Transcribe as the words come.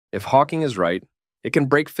If Hawking is right, it can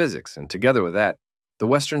break physics, and together with that, the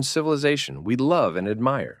Western civilization we love and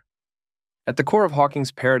admire. At the core of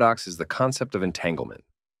Hawking's paradox is the concept of entanglement.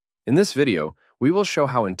 In this video, we will show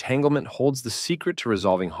how entanglement holds the secret to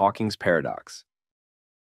resolving Hawking's paradox.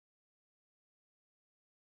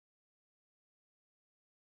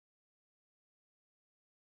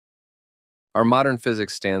 Our modern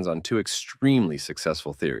physics stands on two extremely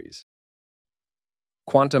successful theories: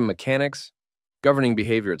 quantum mechanics, governing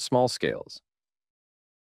behavior at small scales,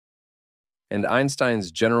 and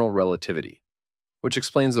Einstein's general relativity, which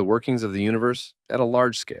explains the workings of the universe at a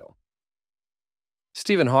large scale.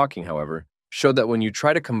 Stephen Hawking, however, showed that when you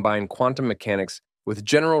try to combine quantum mechanics with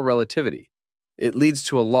general relativity, it leads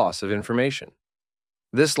to a loss of information.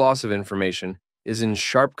 This loss of information is in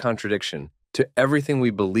sharp contradiction to everything we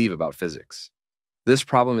believe about physics. This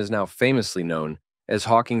problem is now famously known as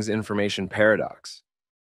Hawking's information paradox.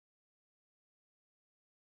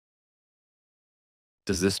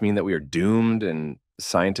 Does this mean that we are doomed and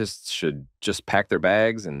scientists should just pack their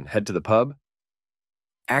bags and head to the pub?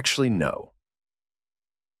 Actually, no.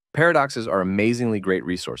 Paradoxes are amazingly great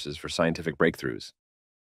resources for scientific breakthroughs.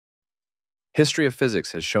 History of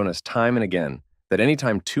physics has shown us time and again that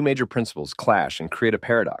anytime two major principles clash and create a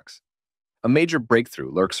paradox, a major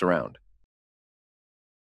breakthrough lurks around.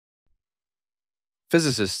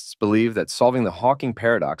 Physicists believe that solving the Hawking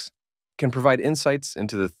paradox can provide insights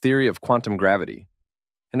into the theory of quantum gravity,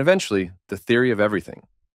 and eventually the theory of everything.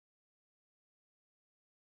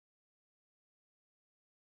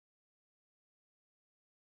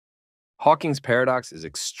 Hawking's paradox is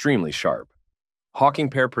extremely sharp. Hawking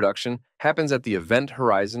pair production happens at the event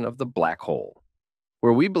horizon of the black hole,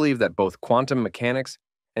 where we believe that both quantum mechanics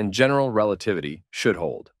and general relativity should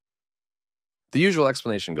hold. The usual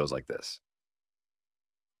explanation goes like this.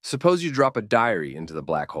 Suppose you drop a diary into the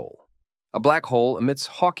black hole. A black hole emits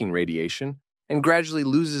Hawking radiation and gradually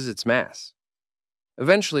loses its mass.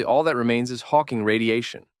 Eventually, all that remains is Hawking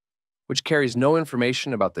radiation, which carries no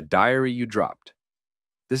information about the diary you dropped.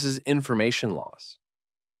 This is information loss.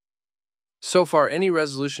 So far, any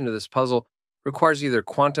resolution to this puzzle requires either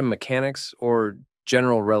quantum mechanics or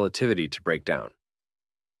general relativity to break down.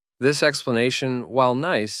 This explanation, while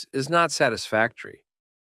nice, is not satisfactory.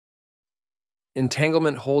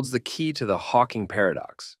 Entanglement holds the key to the Hawking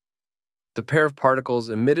paradox. The pair of particles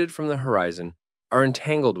emitted from the horizon are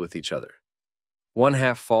entangled with each other. One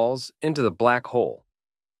half falls into the black hole,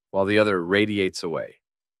 while the other radiates away.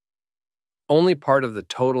 Only part of the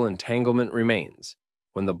total entanglement remains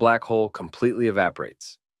when the black hole completely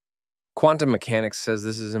evaporates. Quantum mechanics says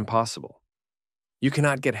this is impossible. You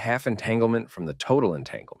cannot get half entanglement from the total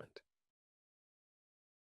entanglement.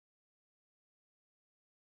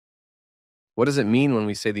 What does it mean when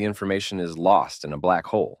we say the information is lost in a black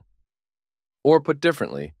hole? Or put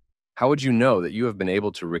differently, how would you know that you have been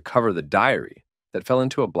able to recover the diary that fell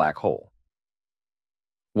into a black hole?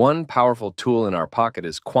 One powerful tool in our pocket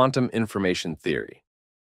is quantum information theory.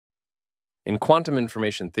 In quantum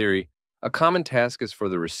information theory, a common task is for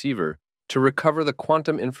the receiver to recover the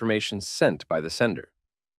quantum information sent by the sender.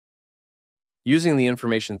 Using the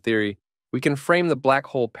information theory, we can frame the black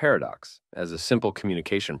hole paradox as a simple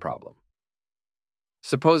communication problem.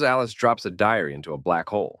 Suppose Alice drops a diary into a black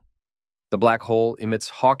hole. The black hole emits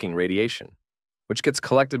Hawking radiation, which gets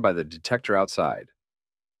collected by the detector outside.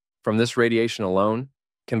 From this radiation alone,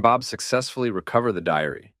 can Bob successfully recover the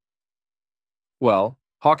diary? Well,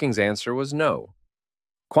 Hawking's answer was no.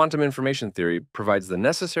 Quantum information theory provides the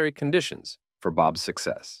necessary conditions for Bob's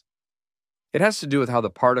success. It has to do with how the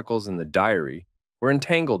particles in the diary were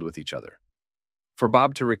entangled with each other. For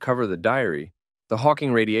Bob to recover the diary, the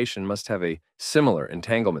Hawking radiation must have a similar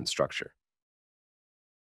entanglement structure.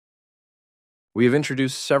 We have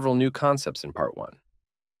introduced several new concepts in Part 1.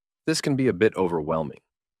 This can be a bit overwhelming.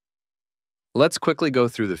 Let's quickly go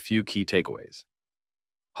through the few key takeaways.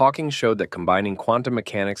 Hawking showed that combining quantum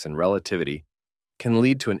mechanics and relativity can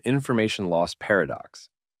lead to an information loss paradox.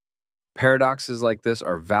 Paradoxes like this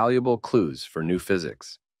are valuable clues for new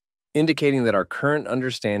physics, indicating that our current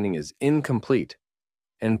understanding is incomplete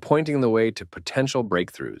and pointing the way to potential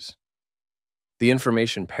breakthroughs. The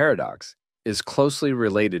information paradox is closely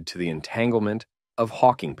related to the entanglement of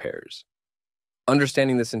Hawking pairs.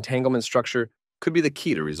 Understanding this entanglement structure could be the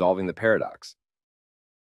key to resolving the paradox.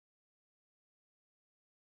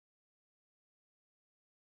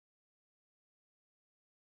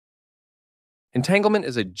 Entanglement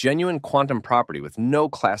is a genuine quantum property with no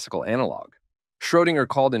classical analog. Schrödinger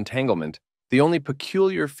called entanglement the only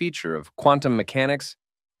peculiar feature of quantum mechanics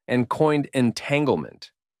and coined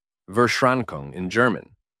entanglement, Verschrankung in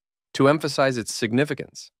German, to emphasize its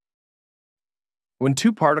significance. When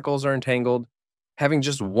two particles are entangled, having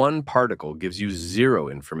just one particle gives you zero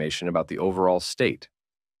information about the overall state.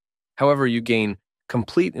 However, you gain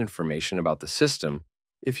complete information about the system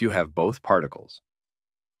if you have both particles.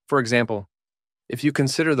 For example, if you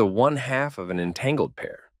consider the one half of an entangled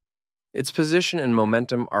pair, its position and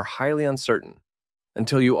momentum are highly uncertain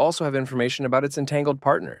until you also have information about its entangled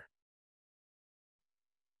partner.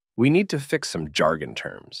 We need to fix some jargon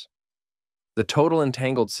terms. The total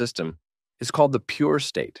entangled system is called the pure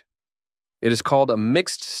state. It is called a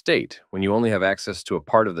mixed state when you only have access to a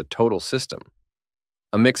part of the total system.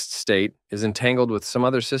 A mixed state is entangled with some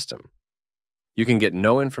other system. You can get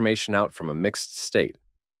no information out from a mixed state.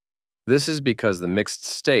 This is because the mixed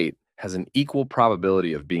state has an equal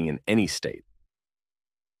probability of being in any state.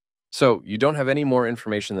 So you don't have any more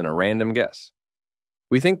information than a random guess.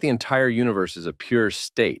 We think the entire universe is a pure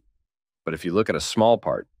state, but if you look at a small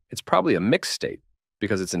part, it's probably a mixed state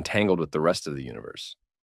because it's entangled with the rest of the universe.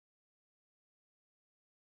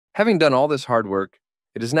 Having done all this hard work,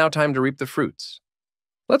 it is now time to reap the fruits.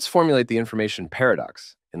 Let's formulate the information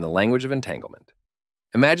paradox in the language of entanglement.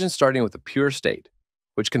 Imagine starting with a pure state,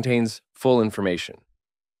 which contains full information.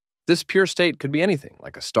 This pure state could be anything,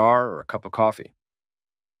 like a star or a cup of coffee.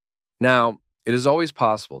 Now, it is always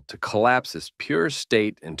possible to collapse this pure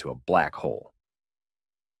state into a black hole.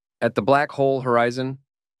 At the black hole horizon,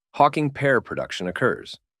 Hawking pair production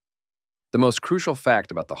occurs. The most crucial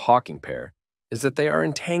fact about the Hawking pair is that they are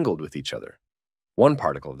entangled with each other. One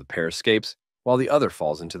particle of the pair escapes, while the other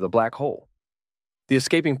falls into the black hole. The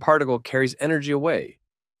escaping particle carries energy away,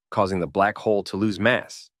 causing the black hole to lose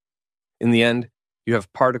mass. In the end, you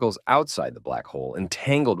have particles outside the black hole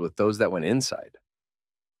entangled with those that went inside.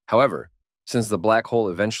 However, since the black hole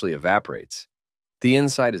eventually evaporates, the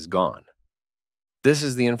inside is gone. This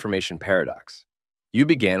is the information paradox. You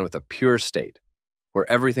began with a pure state, where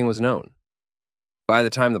everything was known. By the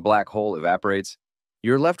time the black hole evaporates,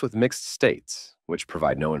 you're left with mixed states, which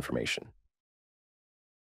provide no information.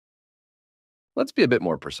 Let's be a bit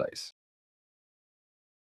more precise.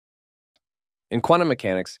 In quantum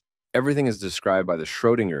mechanics, everything is described by the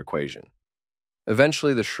Schrödinger equation.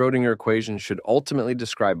 Eventually, the Schrödinger equation should ultimately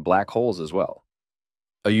describe black holes as well.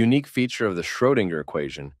 A unique feature of the Schrödinger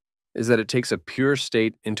equation is that it takes a pure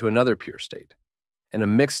state into another pure state, and a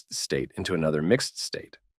mixed state into another mixed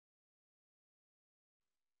state.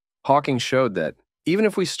 Hawking showed that even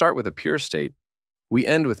if we start with a pure state, we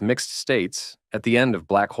end with mixed states at the end of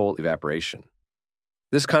black hole evaporation.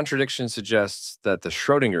 This contradiction suggests that the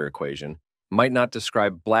Schrödinger equation might not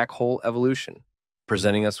describe black hole evolution,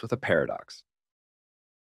 presenting us with a paradox.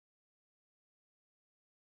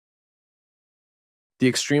 The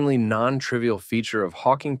extremely non-trivial feature of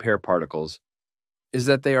Hawking pair particles is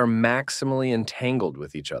that they are maximally entangled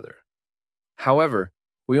with each other. However,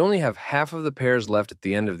 we only have half of the pairs left at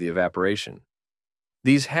the end of the evaporation.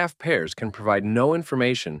 These half pairs can provide no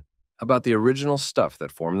information about the original stuff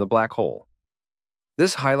that formed the black hole.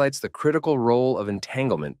 This highlights the critical role of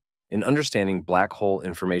entanglement in understanding black hole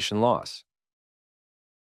information loss.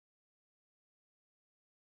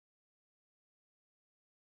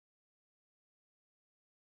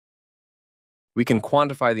 We can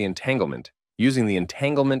quantify the entanglement using the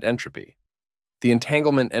entanglement entropy. The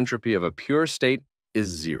entanglement entropy of a pure state is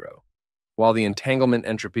zero, while the entanglement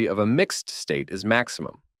entropy of a mixed state is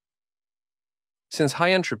maximum. Since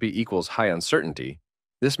high entropy equals high uncertainty,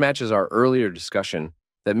 this matches our earlier discussion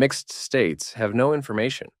that mixed states have no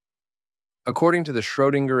information. According to the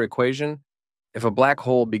Schrödinger equation, if a black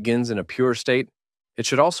hole begins in a pure state, it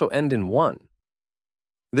should also end in 1.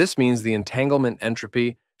 This means the entanglement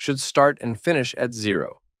entropy should start and finish at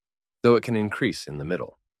 0, though it can increase in the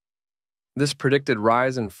middle. This predicted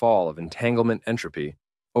rise and fall of entanglement entropy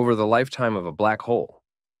over the lifetime of a black hole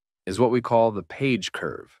is what we call the Page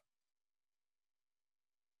curve.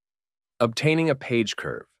 Obtaining a Page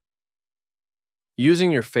curve.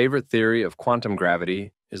 Using your favorite theory of quantum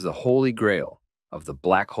gravity is the holy grail of the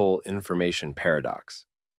black hole information paradox.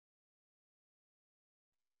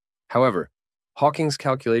 However, Hawking's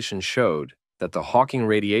calculation showed that the Hawking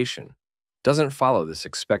radiation doesn't follow this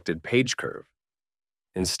expected Page curve.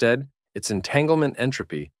 Instead, its entanglement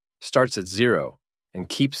entropy starts at 0 and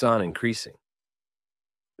keeps on increasing.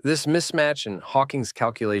 This mismatch in Hawking's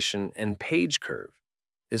calculation and Page curve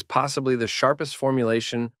is possibly the sharpest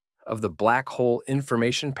formulation of the black hole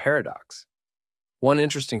information paradox. One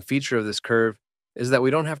interesting feature of this curve is that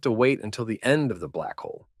we don't have to wait until the end of the black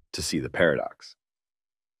hole to see the paradox.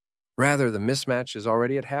 Rather, the mismatch is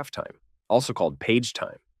already at halftime, also called page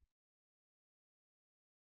time.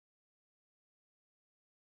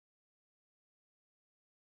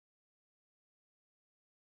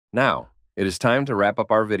 Now, It is time to wrap up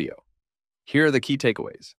our video. Here are the key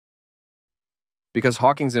takeaways. Because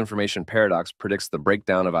Hawking's information paradox predicts the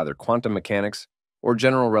breakdown of either quantum mechanics or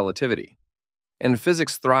general relativity, and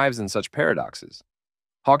physics thrives in such paradoxes,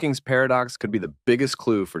 Hawking's paradox could be the biggest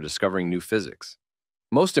clue for discovering new physics.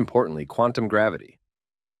 Most importantly, quantum gravity.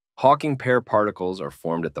 Hawking pair particles are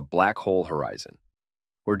formed at the black hole horizon,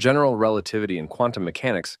 where general relativity and quantum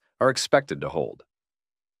mechanics are expected to hold.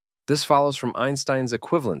 This follows from Einstein's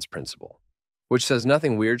equivalence principle, which says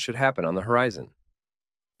nothing weird should happen on the horizon.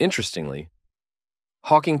 Interestingly,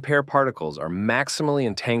 Hawking pair particles are maximally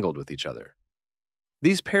entangled with each other.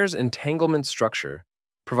 These pairs' entanglement structure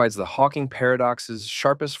provides the Hawking paradox's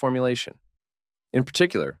sharpest formulation. In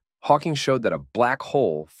particular, Hawking showed that a black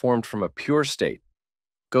hole formed from a pure state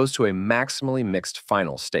goes to a maximally mixed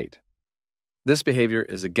final state. This behavior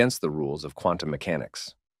is against the rules of quantum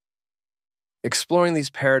mechanics. Exploring these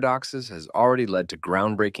paradoxes has already led to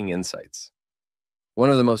groundbreaking insights. One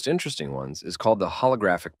of the most interesting ones is called the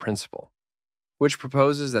holographic principle, which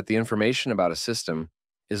proposes that the information about a system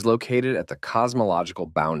is located at the cosmological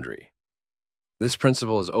boundary. This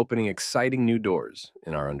principle is opening exciting new doors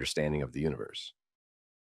in our understanding of the universe.